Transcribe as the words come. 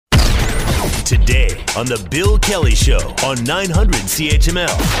Today on The Bill Kelly Show on 900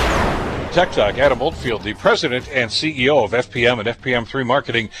 CHML. Tech Talk, Adam Oldfield, the president and CEO of FPM and FPM3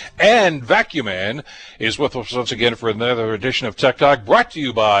 Marketing and Vacuuman, is with us once again for another edition of Tech Talk, brought to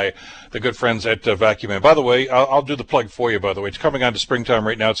you by the good friends at Vacuuman. By the way, I'll do the plug for you, by the way. It's coming on to springtime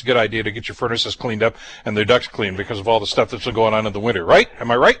right now. It's a good idea to get your furnaces cleaned up and their ducts cleaned because of all the stuff that's been going on in the winter, right?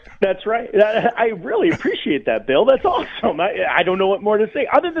 Am I right? That's right. I really appreciate that, Bill. That's awesome. I don't know what more to say,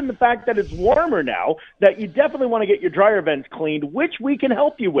 other than the fact that it's warmer now, that you definitely want to get your dryer vents cleaned, which we can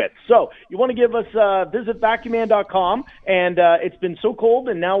help you with. So you want to give us visit vacuuman.com, and it's been so cold,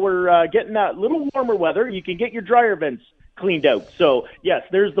 and now we're getting that little warmer weather. You can get your dryer vents cleaned out. So, yes,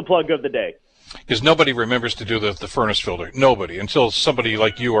 there's the plug of the day. Because nobody remembers to do the furnace filter. Nobody, until somebody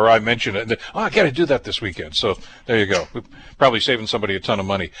like you or I mention it. And I got to do that this weekend. So there you go. We're probably saving somebody a ton of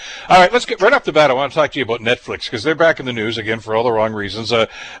money. All right, let's get right off the bat. I want to talk to you about Netflix because they're back in the news again for all the wrong reasons.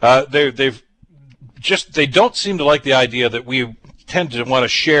 They don't seem to like the idea that we tend to want to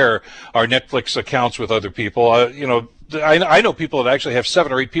share our Netflix accounts with other people. I know people that actually have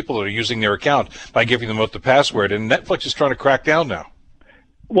 7 or 8 people that are using their account by giving them out the password, and Netflix is trying to crack down now.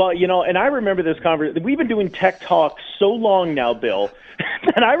 Well, and I remember this conversation. We've been doing Tech Talk so long now, Bill,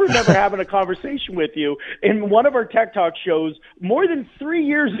 that I remember having a conversation with you in one of our Tech Talk shows more than 3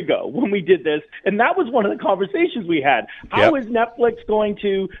 years ago when we did this, and that was one of the conversations we had. How is Netflix going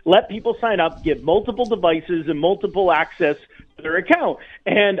to let people sign up, get multiple devices and multiple access to their account?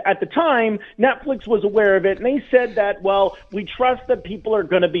 And at the time, Netflix was aware of it, and they said that, well, we trust that people are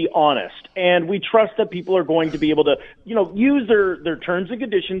going to be honest, and we trust that people are going to be able to, use their terms and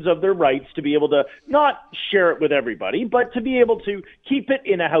conditions of their rights to be able to not share it with everybody, but to be able to keep it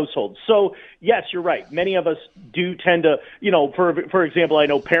in a household. So, yes, you're right. Many of us do tend to, for example, I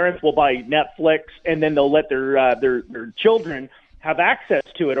know parents will buy Netflix, and then they'll let their children have access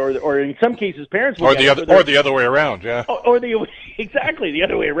to it, or in some cases, parents will the other way around, yeah. Exactly the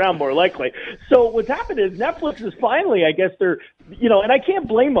other way around, more likely. So what's happened is Netflix is finally, I guess they're, and I can't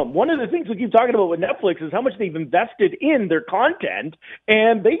blame them. One of the things we keep talking about with Netflix is how much they've invested in their content,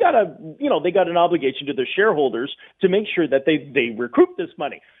 and they got an obligation to their shareholders to make sure that they recoup this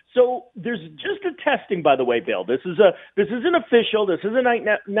money. So there's just a testing, by the way, Bill. This isn't official. This isn't like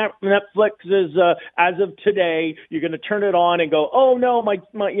Netflix is as of today. You're going to turn it on and go, oh no, my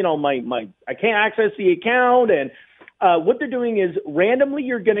I can't access the account. And what they're doing is randomly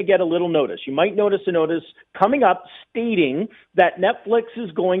you're going to get a little notice. You might notice a notice coming up stating that Netflix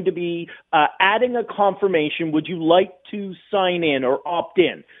is going to be adding a confirmation. Would you like to sign in or opt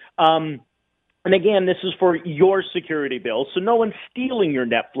in? And again, this is for your security, Bill, so no one's stealing your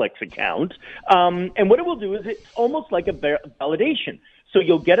Netflix account. And what it will do is it's almost like a validation. So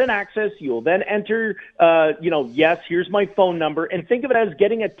you'll get an access. You'll then enter, yes, here's my phone number. And think of it as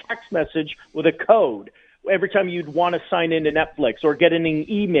getting a text message with a code every time you'd want to sign into Netflix, or get an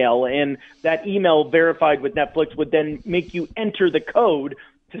email, and that email verified with Netflix would then make you enter the code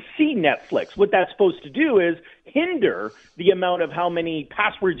to see Netflix. What that's supposed to do is hinder the amount of how many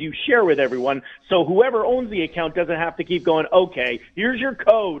passwords you share with everyone, so whoever owns the account doesn't have to keep going, okay, here's your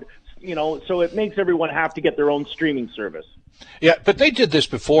code, so it makes everyone have to get their own streaming service. Yeah, but they did this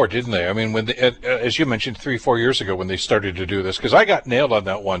before, didn't they? I mean, when as you mentioned, 3-4 years ago when they started to do this, because I got nailed on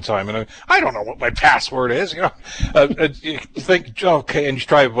that one time, and I don't know what my password is. You think, okay, and you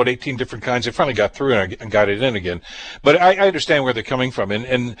try about 18 different kinds. I finally got through and got it in again. But I understand where they're coming from,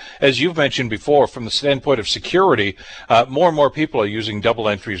 and as you've mentioned before, from the standpoint of security, more and more people are using double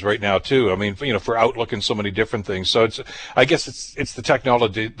entries right now too. I mean, for Outlook and so many different things. So I guess it's the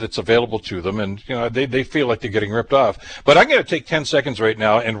technology that's available to them, and they feel like they're getting ripped off. But I'm going to take 10 seconds right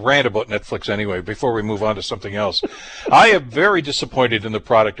now and rant about Netflix anyway before we move on to something else. I am very disappointed in the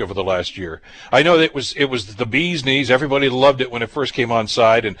product over the last year. I know that it was the bee's knees. Everybody loved it when it first came on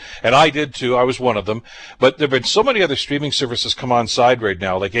side, and I did too. I was one of them. But there have been so many other streaming services come on side right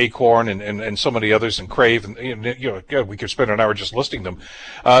now, like Acorn and so many others, and Crave, and we could spend an hour just listing them.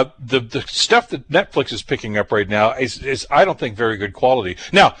 The stuff that Netflix is picking up right now is I don't think very good quality.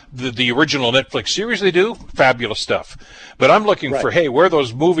 Now, the original Netflix series they do, fabulous stuff. But I'm looking for, hey, where are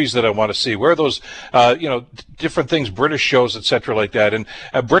those movies that I want to see? Where are those, different things, British shows, et cetera, like that. And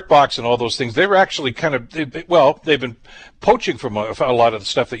BritBox and all those things, they were actually they've been poaching from a lot of the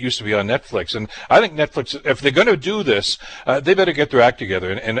stuff that used to be on Netflix. And I think Netflix, if they're going to do this, they better get their act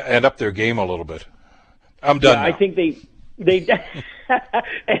together and up their game a little bit. I'm done now. I think they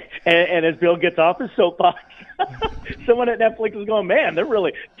and as Bill gets off his soapbox, someone at Netflix is going, man,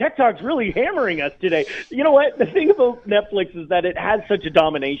 Tech Talk's really hammering us today. You know what? The thing about Netflix is that it has such a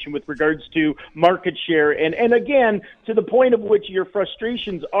domination with regards to market share. And again, to the point of which your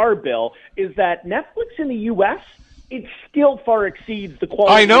frustrations are, Bill, is that Netflix in the U.S., it still far exceeds the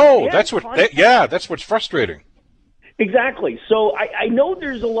quality. I know. That's what's frustrating. Exactly. So I know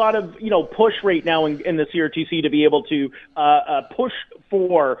there's a lot of, push right now in the CRTC to be able to push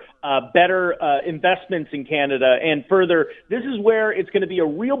for better investments in Canada. And further, this is where it's going to be a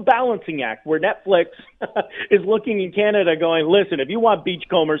real balancing act where Netflix is looking in Canada going, listen, if you want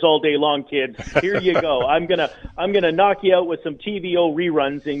beachcombers all day long, kids, here you go. I'm gonna knock you out with some TVO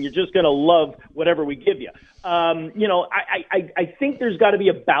reruns, and you're just going to love whatever we give you. I think there's got to be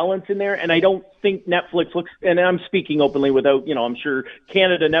a balance in there, and I don't think Netflix looks, and I'm speaking openly without, I'm sure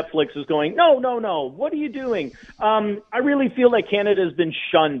Canada Netflix is going, no, what are you doing? I really feel like Canada has been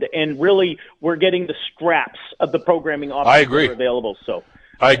shunned, and really we're getting the scraps of the programming options that are available. So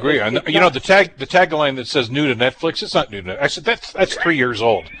I agree. And the tagline that says new to Netflix, it's not new to Netflix. I said that's 3 years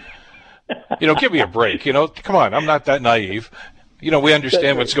old. Give me a break. Come on, I'm not that naive. We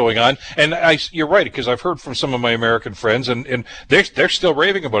understand what's going on, and you're right, because I've heard from some of my American friends, and they're still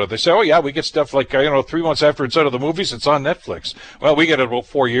raving about it. They say, "Oh yeah, we get stuff like 3 months after it's out of the movies, it's on Netflix." Well, we get it about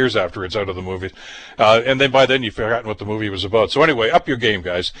 4 years after it's out of the movies, and then by then you've forgotten what the movie was about. So anyway, up your game,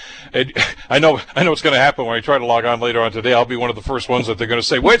 guys. And I know what's going to happen when I try to log on later on today. I'll be one of the first ones that they're going to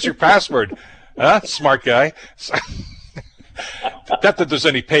say, "What's your password?" Smart guy. Not that there's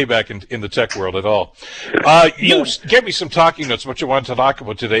any payback in the tech world at all. You gave me some talking notes, what you wanted to talk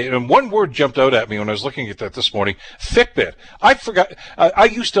about today, and one word jumped out at me when I was looking at that this morning: Fitbit. I forgot. I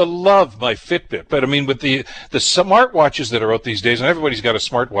used to love my Fitbit, but I mean, with the smartwatches that are out these days, and everybody's got a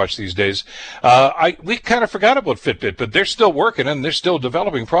smartwatch these days, we kind of forgot about Fitbit, but they're still working and they're still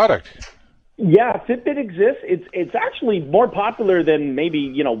developing product. Yeah, Fitbit exists. It's actually more popular than maybe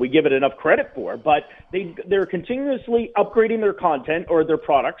we give it enough credit for. But they're continuously upgrading their content or their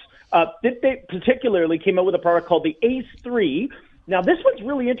products. Fitbit particularly came out with a product called the Ace 3. Now, this one's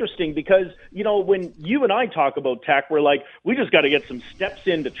really interesting because, when you and I talk about tech, we're like, we just got to get some steps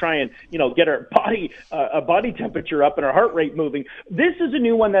in to try and, get our body temperature up and our heart rate moving. This is a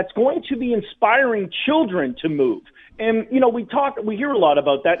new one that's going to be inspiring children to move. And, we hear a lot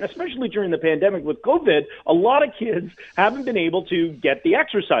about that, and especially during the pandemic with COVID, a lot of kids haven't been able to get the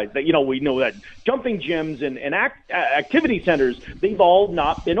exercise that, we know that jumping gyms and activity centers, they've all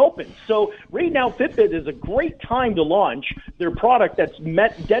not been open. So right now, Fitbit is a great time to launch their product that's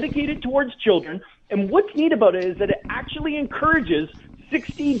dedicated towards children. And what's neat about it is that it actually encourages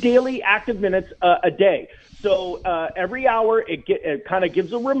 60 daily active minutes a day. So every hour, it kind of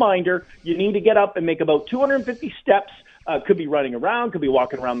gives a reminder. You need to get up and make about 250 steps. Could be running around, could be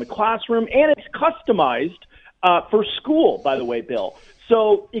walking around the classroom, and it's customized for school, by the way, Bill.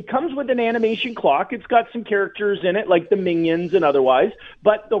 So it comes with an animation clock. It's got some characters in it, like the Minions and otherwise.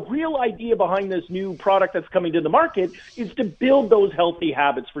 But the real idea behind this new product that's coming to the market is to build those healthy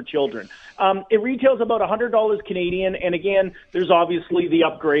habits for children. It retails about $100 Canadian. And again, there's obviously the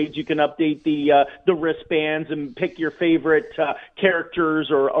upgrades. You can update the wristbands and pick your favorite characters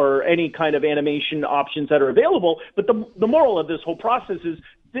or any kind of animation options that are available. But the moral of this whole process is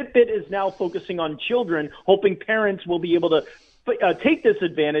Fitbit is now focusing on children, hoping parents will be able to take this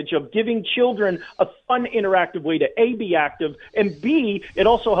advantage of giving children a fun, interactive way to A, be active, and B, it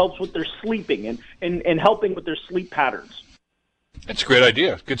also helps with their sleeping and helping with their sleep patterns. That's a great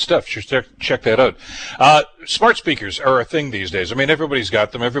idea. Good stuff. Should check that out. Smart speakers are a thing these days. I mean, everybody's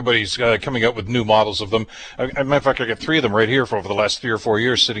got them. Everybody's coming out with new models of them. As a matter of fact, I got 3 of them right here for over the last 3 or 4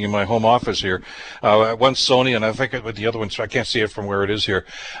 years sitting in my home office here. One Sony, and I think with the other one, I can't see it from where it is here.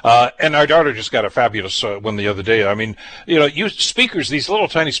 And our daughter just got a fabulous one the other day. I mean, speakers, these little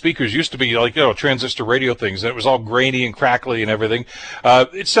tiny speakers used to be like, transistor radio things, and it was all grainy and crackly and everything.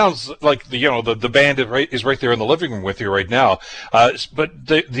 It sounds like the band is right there in the living room with you right now. But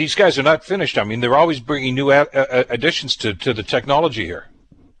these guys are not finished. I mean, they're always bringing new additions to the technology here.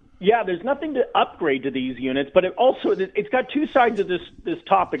 Yeah, there's nothing to upgrade to these units, but it's got two sides of this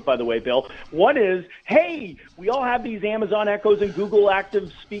topic, by the way, Bill. One is, hey, we all have these Amazon Echoes and Google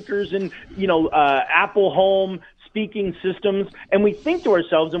Active speakers and, Apple Home speaking systems, and we think to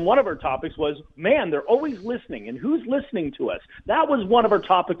ourselves, and one of our topics was, man, they're always listening, and who's listening to us? That was one of our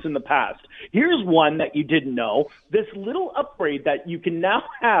topics in the past. Here's one that you didn't know, this little upgrade that you can now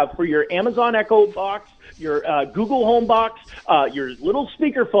have for your Amazon Echo box, your Google Home box, your little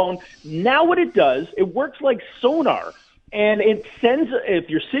speakerphone. Now what it does, it works like sonar. And it sends, if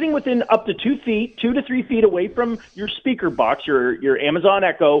you're sitting within up to 2 to 3 feet away from your speaker box, your Amazon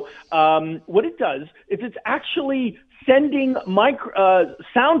Echo, what it does is it's actually sending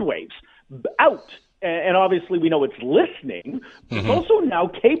sound waves out. And obviously we know it's listening. It's also now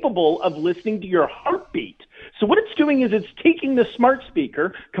capable of listening to your heartbeat. So what it's doing is it's taking the smart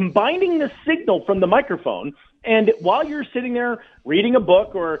speaker, combining the signal from the microphone, and while you're sitting there reading a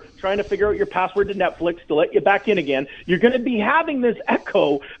book or trying to figure out your password to Netflix to let you back in again, you're going to be having this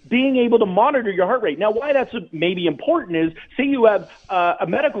Echo being able to monitor your heart rate. Now, why that's maybe important is, say you have a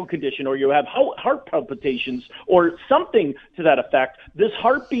medical condition or you have heart palpitations or something to that effect. This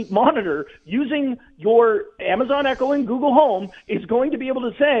heartbeat monitor using your Amazon Echo and Google Home is going to be able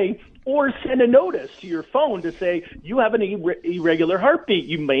to say, or send a notice to your phone to say you have an irregular heartbeat.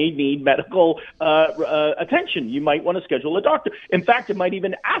 You may need medical attention. You might want to schedule a doctor. In fact, it might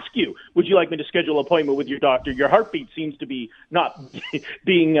even ask you, would you like me to schedule an appointment with your doctor? Your heartbeat seems to be not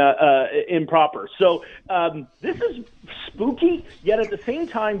being improper. So this is spooky, yet at the same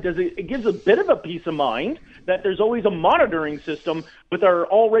time, it gives a bit of a peace of mind that there's always a monitoring system with our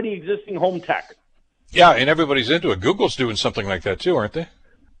already existing home tech. Yeah, and everybody's into it. Google's doing something like that too, aren't they?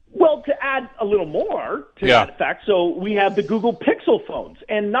 Well, to add a little more to that effect, so we have the Google Pixel phones,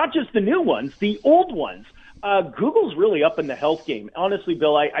 and not just the new ones, the old ones. Google's really up in the health game. Honestly,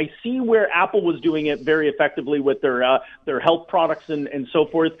 Bill, I see where Apple was doing it very effectively with their health products and so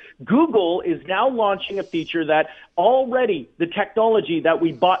forth. Google is now launching a feature that already the technology that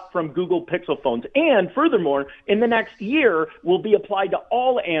we bought from Google Pixel phones, and furthermore, in the next year, will be applied to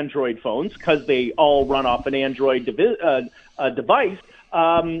all Android phones because they all run off an Android device.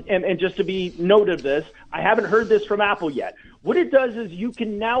 And just to be noted of this, I haven't heard this from Apple yet. What it does is you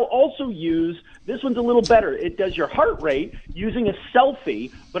can now also use, this one's a little better, it does your heart rate using a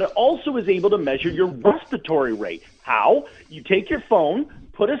selfie, but it also is able to measure your respiratory rate. How? You take your phone,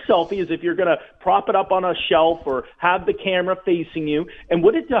 put a selfie as if you're going to prop it up on a shelf or have the camera facing you, and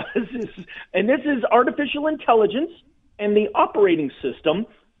what it does is, and this is artificial intelligence and the operating system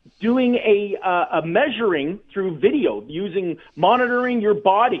doing a measuring through video, monitoring your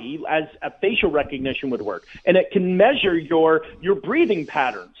body as a facial recognition would work. And it can measure your breathing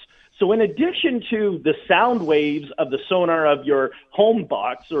patterns. So in addition to the sound waves of the sonar of your home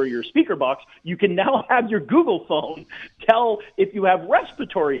box or your speaker box, you can now have your Google phone tell if you have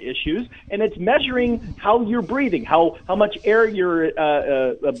respiratory issues, and it's measuring how you're breathing, how much air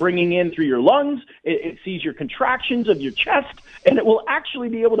you're bringing in through your lungs. It sees your contractions of your chest, and it will actually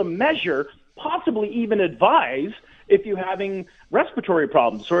be able to measure, possibly even advise, if you're having respiratory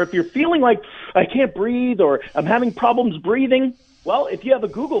problems or if you're feeling like I can't breathe or I'm having problems breathing. Well, if you have a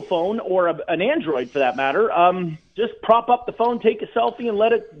Google phone or an Android for that matter, just prop up the phone, take a selfie, and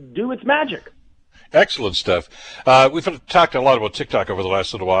let it do its magic. Excellent stuff. We've talked a lot about TikTok over the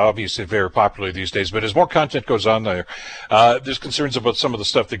last little while. Obviously, very popular these days. But as more content goes on there, there's concerns about some of the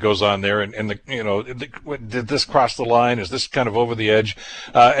stuff that goes on there, and did this cross the line? Is this kind of over the edge?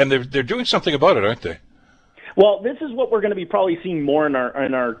 And they're doing something about it, aren't they? Well, this is what we're going to be probably seeing more in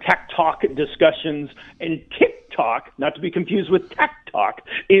our Tech Talk discussions. And TikTok, not to be confused with Tech Talk,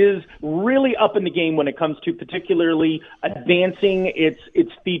 is really up in the game when it comes to particularly advancing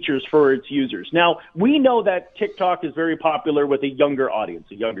its features for its users. Now, we know that TikTok is very popular with a younger audience,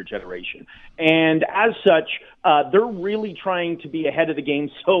 a younger generation. And as such, they're really trying to be ahead of the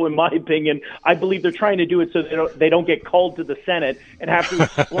game. So in my opinion, I believe they're trying to do it so they don't get called to the Senate and have to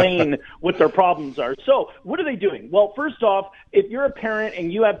explain what their problems are. So what are they doing? Well, first off, if you're a parent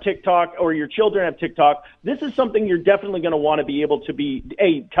and you have TikTok or your children have TikTok, this is something you're definitely going to want to be able to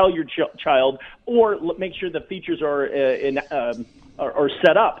tell your child, or make sure the features are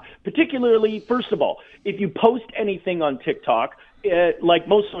set up. Particularly, first of all, if you post anything on TikTok, like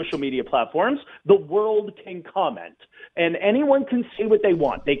most social media platforms, the world can comment. And anyone can see what they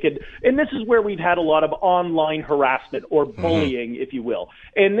want. They could, and this is where we've had a lot of online harassment or bullying, if you will.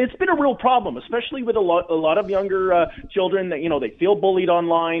 And it's been a real problem, especially with a lot of younger children that, they feel bullied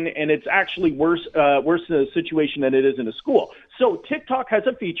online, and it's actually worse in a situation than it is in a school. So TikTok has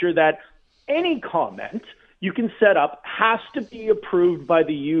a feature that any comment you can set up has to be approved by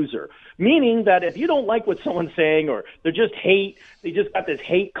the user. Meaning that if you don't like what someone's saying, or they just got this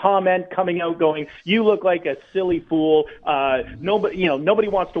hate comment coming out going, you look like a silly fool, nobody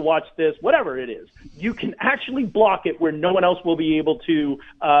wants to watch this, whatever it is, you can actually block it where no one else will be able to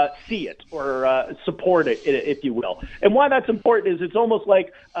see it or support it, if you will. And why that's important is it's almost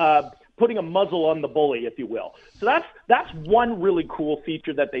like putting a muzzle on the bully, if you will. So that's one really cool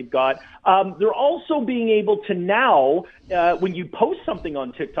feature that they've got. They're also being able to now, when you post something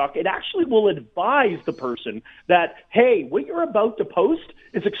on TikTok, it actually will advise the person that, hey, what you're about to post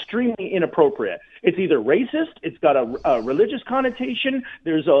is extremely inappropriate. It's either racist, it's got a religious connotation,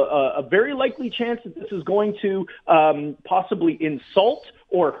 there's a very likely chance that this is going to possibly insult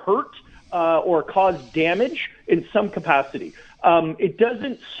or hurt or cause damage in some capacity. It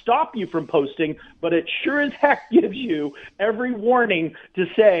doesn't stop you from posting, but it sure as heck gives you every warning to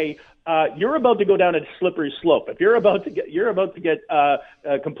say, you're about to go down a slippery slope. If you're about to get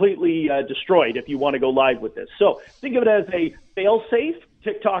completely destroyed if you want to go live with this. So think of it as a fail-safe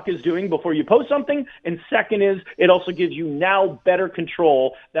TikTok is doing before you post something. And second is it also gives you now better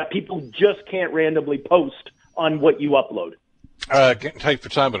control that people just can't randomly post on what you upload. Getting tight for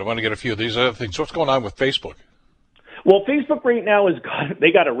time, but I want to get a few of these other things. What's going on with Facebook? Well, Facebook right now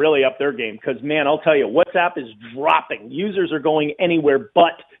they got to really up their game because, man, I'll tell you, WhatsApp is dropping. Users are going anywhere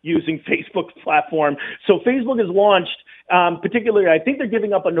but using Facebook's platform. So Facebook has launched, particularly, I think they're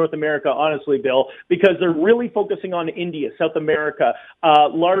giving up on North America, honestly, Bill, because they're really focusing on India, South America,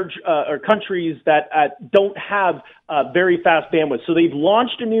 large or countries that don't have very fast bandwidth. So they've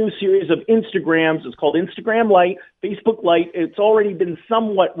launched a new series of Instagrams. It's called Instagram Lite, Facebook Lite. It's already been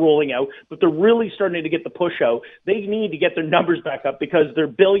somewhat rolling out, but they're really starting to get the push out. They need to get their numbers back up because their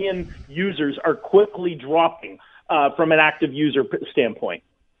billion users are quickly dropping from an active user standpoint.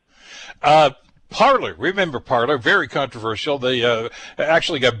 Parler, remember Parler? Very controversial. They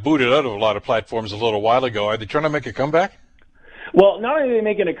actually got booted out of a lot of platforms a little while ago. Are they trying to make a comeback? Well, not only are they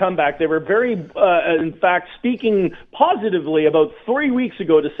making a comeback, they were very, in fact, speaking positively about 3 weeks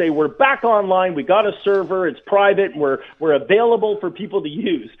ago to say we're back online, we got a server, it's private, and we're available for people to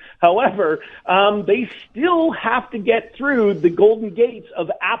use. However, they still have to get through the golden gates of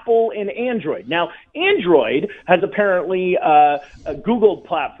Apple and Android. Now, Android has apparently a Google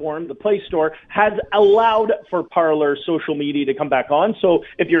platform, the Play Store, has allowed for Parler social media to come back on. So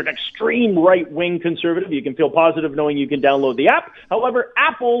if you're an extreme right-wing conservative, you can feel positive knowing you can download the app. However,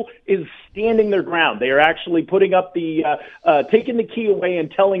 Apple is standing their ground. They are actually putting up taking the key away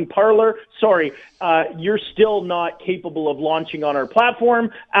and telling Parler, sorry, you're still not capable of launching on our platform.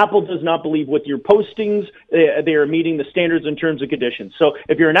 Apple does not believe with your postings. They are meeting the standards and terms and conditions. So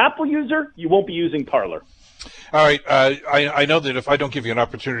if you're an Apple user, you won't be using Parler. All right. I know that if I don't give you an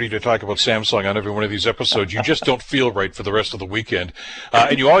opportunity to talk about Samsung on every one of these episodes, you just don't feel right for the rest of the weekend.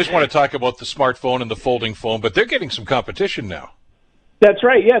 And you always want to talk about the smartphone and the folding phone, but they're getting some competition now. That's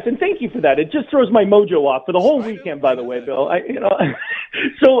right. Yes, and thank you for that. It just throws my mojo off for the whole weekend. By the way, Bill,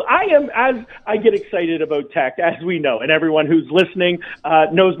 so I am as I get excited about tech, as we know, and everyone who's listening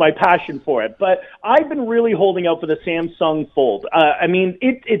knows my passion for it. But I've been really holding out for the Samsung Fold. I mean,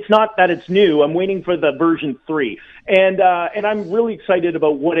 it's not that it's new. I'm waiting for the version 3, and I'm really excited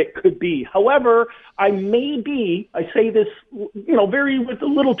about what it could be. However, I say this, very with a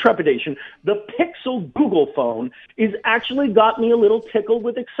little trepidation. The Pixel Google phone is actually got me a little tickled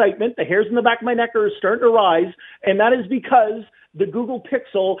with excitement. The hairs in the back of my neck are starting to rise, and that is because the Google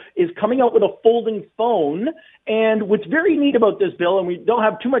Pixel is coming out with a folding phone. And what's very neat about this, Bill, and we don't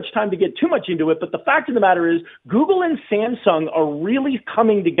have too much time to get too much into it, but the fact of the matter is Google and Samsung are really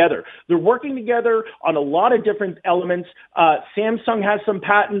coming together. They're working together on a lot of different elements. Samsung has some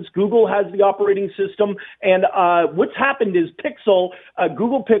patents. Google has the operating system. And what's happened is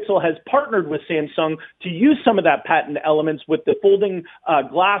Google Pixel has partnered with Samsung to use some of that patent elements with the folding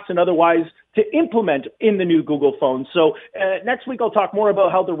glass and otherwise to implement in the new Google phone. So next week I'll talk more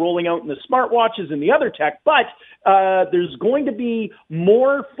about how they're rolling out in the smartwatches and the other tech, but there's going to be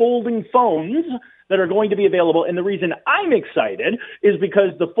more folding phones that are going to be available. And the reason I'm excited is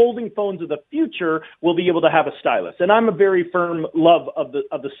because the folding phones of the future will be able to have a stylus. And I'm a very firm love of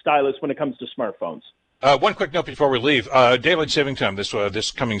the stylus when it comes to smartphones. One quick note before we leave. Daylight saving time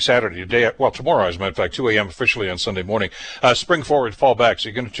this coming Saturday, tomorrow, as a matter of fact, 2 a.m. officially on Sunday morning. Spring forward, fall back, so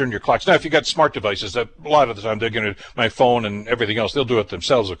you're going to turn your clocks. Now, if you got smart devices, a lot of the time they're going to, my phone and everything else, they'll do it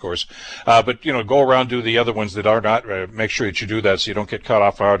themselves, of course. But, go around, do the other ones that are not. Make sure that you do that so you don't get caught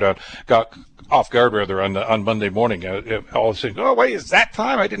off guard on Monday morning. All of a sudden, oh, wait, is that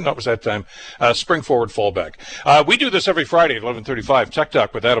time? I didn't know it was that time. Spring forward, fall back. We do this every Friday at 11:35. Tech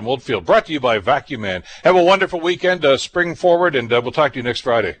Talk with Adam Oldfield, brought to you by Vacuum Man. Have a wonderful weekend. Spring forward, and we'll talk to you next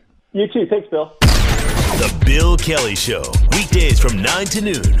Friday. You too. Thanks, Bill. The Bill Kelly Show, weekdays from 9 to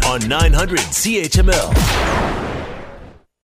noon on 900 CHML.